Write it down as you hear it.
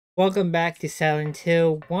Welcome back to Silent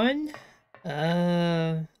Hill 1.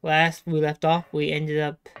 Last we left off, we ended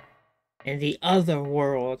up in the other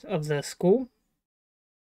world of the school.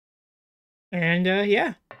 And,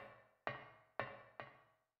 yeah.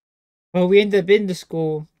 Well, we ended up in the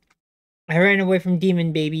school. I ran away from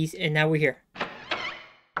demon babies, and now we're here.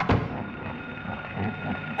 I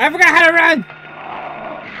forgot how to run!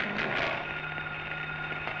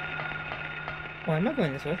 Why am I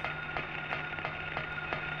going this way?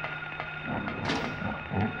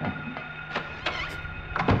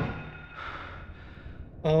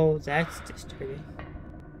 Oh, that's disturbing.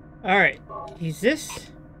 Alright, use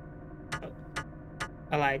this. Oh,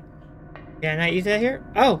 I lied. Did I not use that here?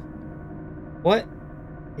 Oh! What?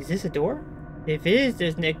 Is this a door? If it is,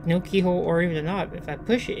 there's no keyhole or even a knob. If I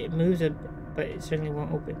push it, it moves, but it certainly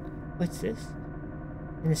won't open. What's this?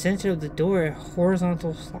 In the center of the door, a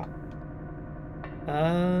horizontal slot.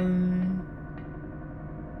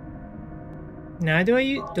 Now do I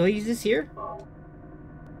use this here? I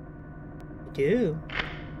do.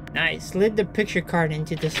 Nice. Slid the picture card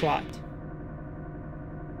into the slot.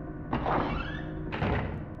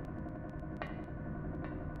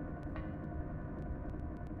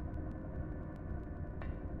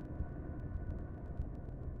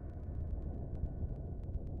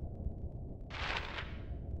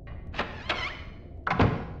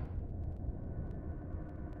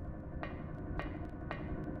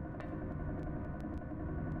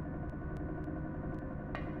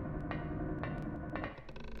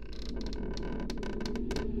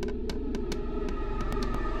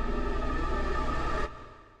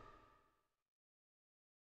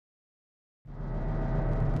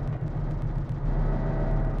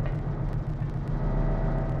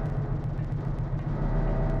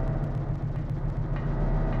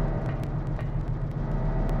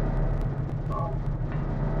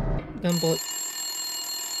 Gunbolt.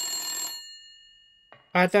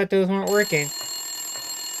 I thought those weren't working.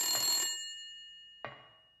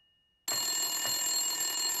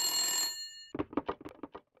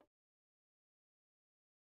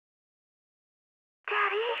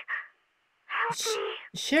 Daddy, help me.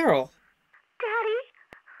 Cheryl. Daddy,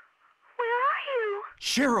 where are you?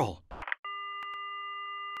 Cheryl!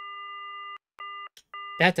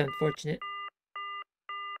 That's unfortunate.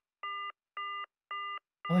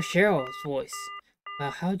 Oh, Cheryl's voice.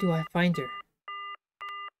 Well, how do I find her?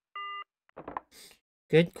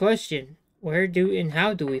 Good question. Where do and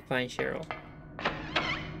how do we find Cheryl?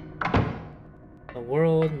 The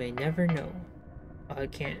world may never know. Oh, I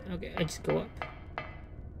can't. Okay, I just go up.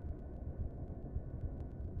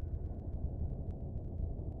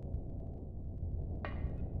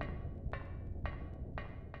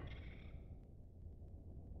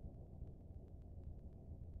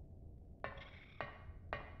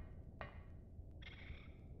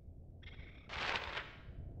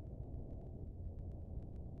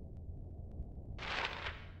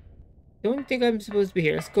 Don't think I'm supposed to be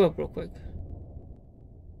here. Let's go up real quick.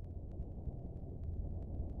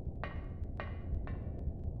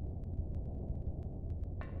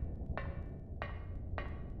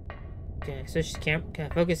 Can I switch the camera?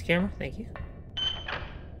 Can I focus the camera? Thank you.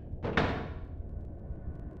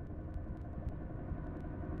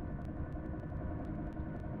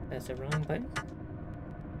 That's the wrong button.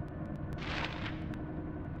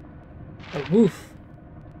 A roof.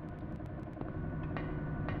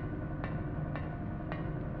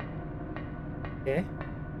 Okay.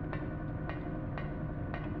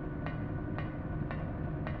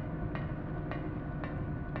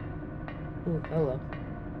 Ooh, hello.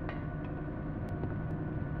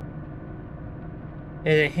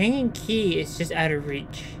 There's a hanging key, it's just out of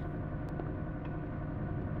reach.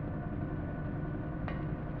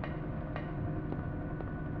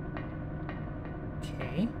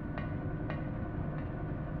 Okay.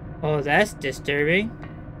 Oh, that's disturbing.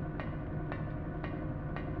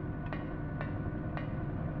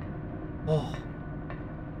 Oh.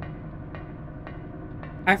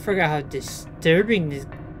 I forgot how disturbing this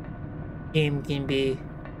game can be.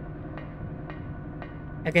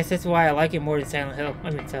 I guess that's why I like it more than Silent Hill.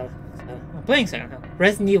 I'm playing Silent Hill.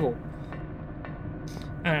 Resident Evil.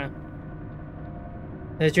 I don't know.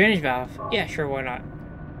 The drainage valve. Yeah, sure, why not?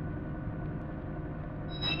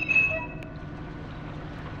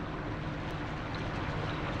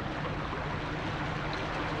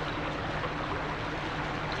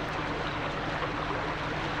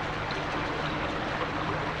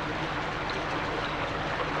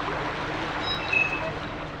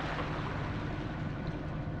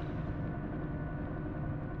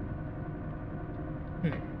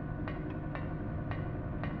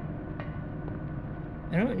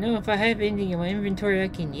 know if I have anything in my inventory I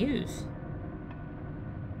can use.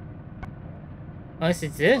 Unless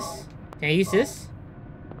it's this. Can I use this?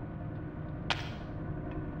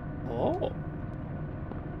 Oh.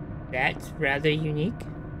 That's rather unique.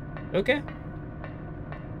 Okay.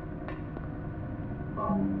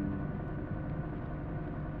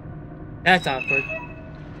 That's awkward.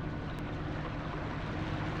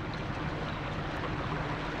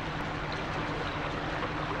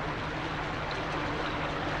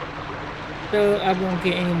 So I won't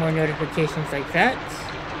get any more notifications like that.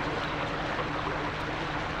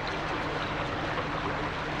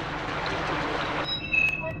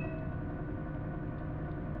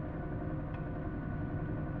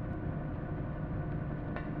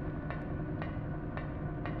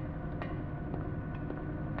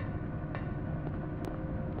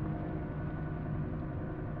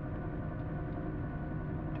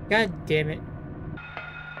 God damn it.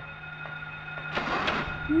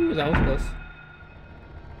 Ooh, that was close.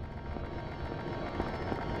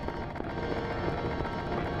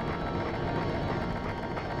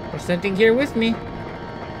 There's something here with me.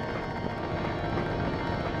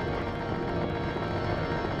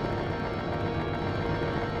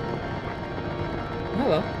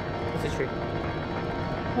 Hello. What's a tree?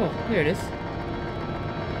 Oh, here it is.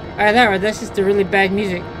 Alright, that's just a really bad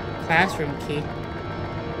music classroom key.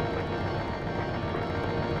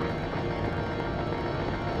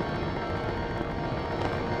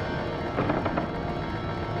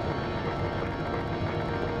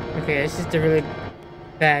 Okay, it's just a really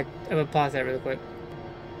bad. I'm gonna pause that really quick.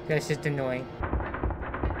 That's just annoying.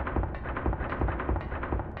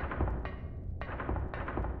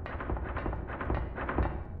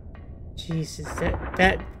 Jesus,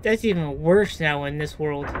 that's even worse now in this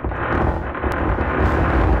world.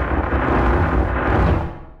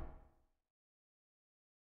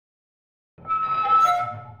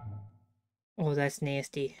 Oh, that's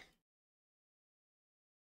nasty.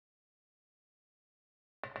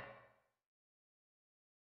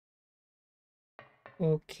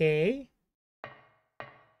 Okay.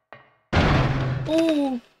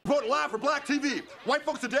 Oh! Vote live for Black TV. White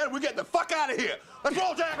folks are dead. We're getting the fuck out of here. Let's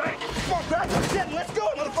roll, Jack. Come on, Jack. Let's go,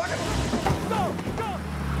 motherfucker. Go, go.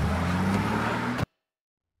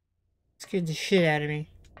 Scared the shit out of me.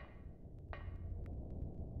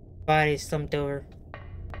 Body slumped over.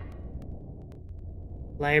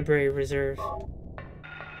 Library reserve.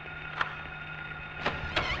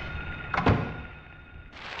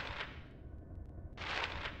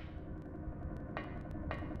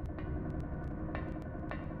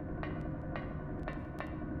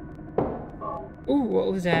 Ooh,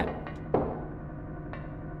 what was that?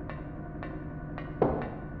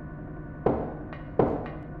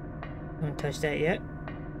 Don't touch that yet.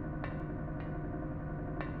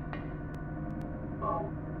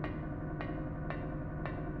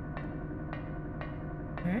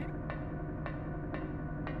 Alright.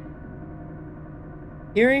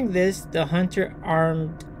 Hearing this, the hunter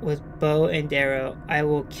armed with bow and arrow, I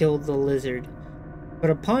will kill the lizard. But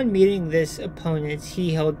upon meeting this opponent,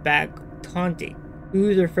 he held back, taunting.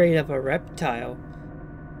 Who's afraid of a reptile?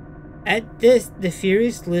 At this, the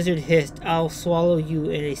furious lizard hissed, I'll swallow you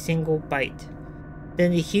in a single bite.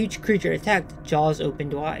 Then the huge creature attacked, jaws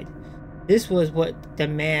opened wide. This was what the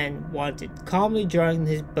man wanted. Calmly drawing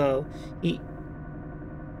his bow, he...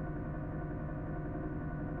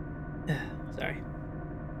 Sorry.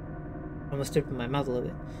 Almost opened my mouth a little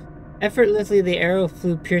bit. Effortlessly, the arrow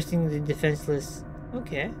flew, piercing the defenseless...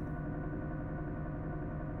 Okay.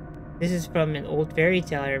 This is from an old fairy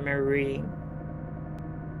tale I remember reading.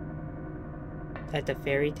 Is that the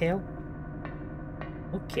fairy tale?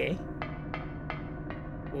 Okay.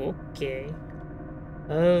 Okay.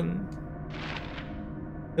 So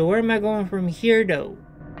where am I going from here, though?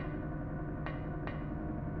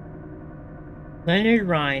 Leonard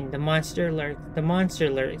Rhine, the monster lurks. The monster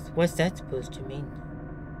lurks. What's that supposed to mean?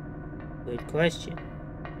 Good question.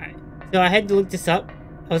 Alright. So I had to look this up.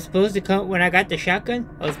 I was supposed to come when I got the shotgun.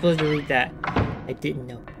 I was supposed to read that. I didn't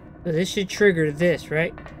know. So this should trigger this,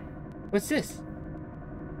 right? What's this?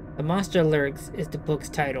 The Monster Lurks is the book's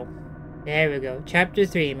title. There we go. Chapter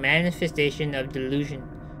 3, Manifestation of Delusion.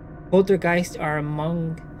 Poltergeists are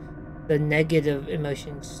among the negative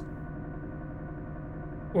emotions.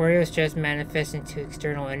 Oreo stress manifests into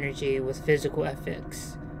external energy with physical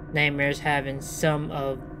effects. Nightmares have in some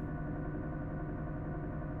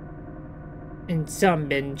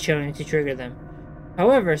been shown to trigger them.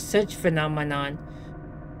 However, such phenomenon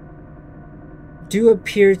do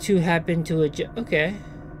appear to happen to okay.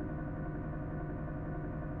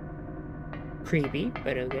 Creepy,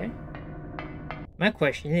 but okay. My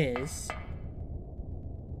question is,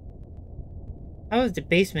 How is the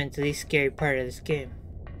basement the least scary part of this game?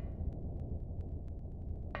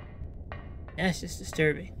 That's just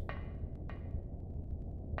disturbing.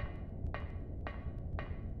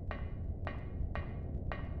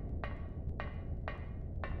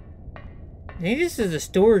 I think this is a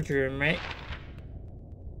storage room, right?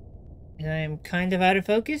 And I am kind of out of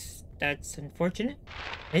focus. That's unfortunate.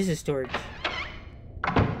 This is storage.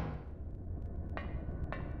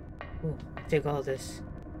 Ooh, take all this.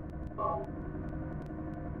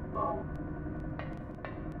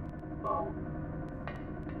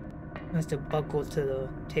 Must have buckled to the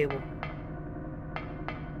table.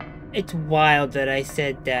 It's wild that I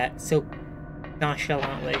said that so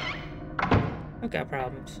nonchalantly. I've got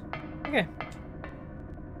problems. Okay.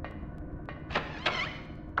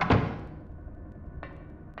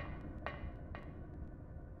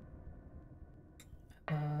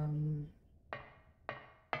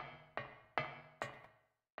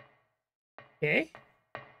 Okay.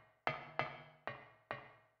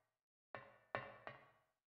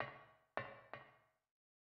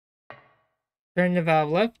 Turn the valve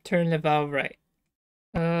left, turn the valve right.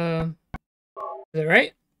 Is it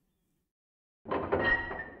right?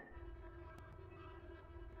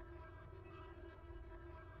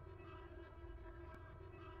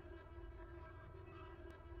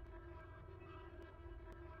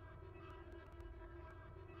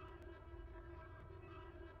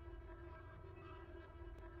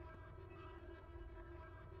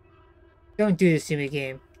 Don't do this to me,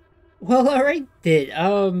 game. Well, alright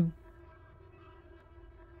then.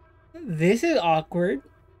 This is awkward.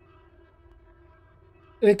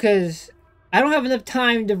 Because I don't have enough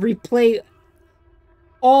time to replay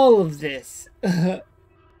all of this. I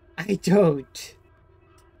don't.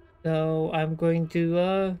 So I'm going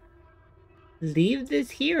to leave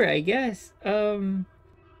this here, I guess. If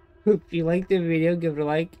you liked the video, give it a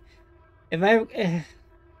like. If I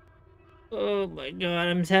oh my god,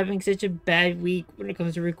 I'm having such a bad week when it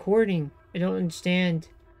comes to recording. I don't understand.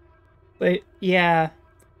 But yeah,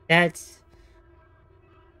 that's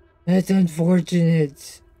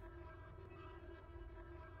unfortunate.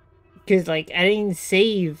 Because like I didn't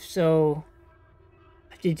save, so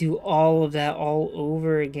I have to do all of that all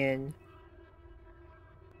over again.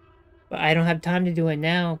 But I don't have time to do it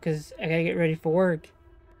now because I gotta get ready for work.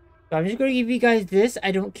 So I'm just gonna give you guys this.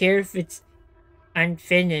 I don't care if it's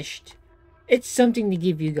unfinished. It's something to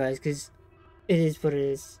give you guys because it is what it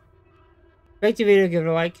is. Like the video, give it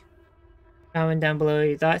a like. Comment down below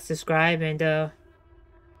your thoughts, subscribe, and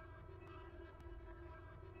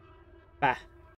bye.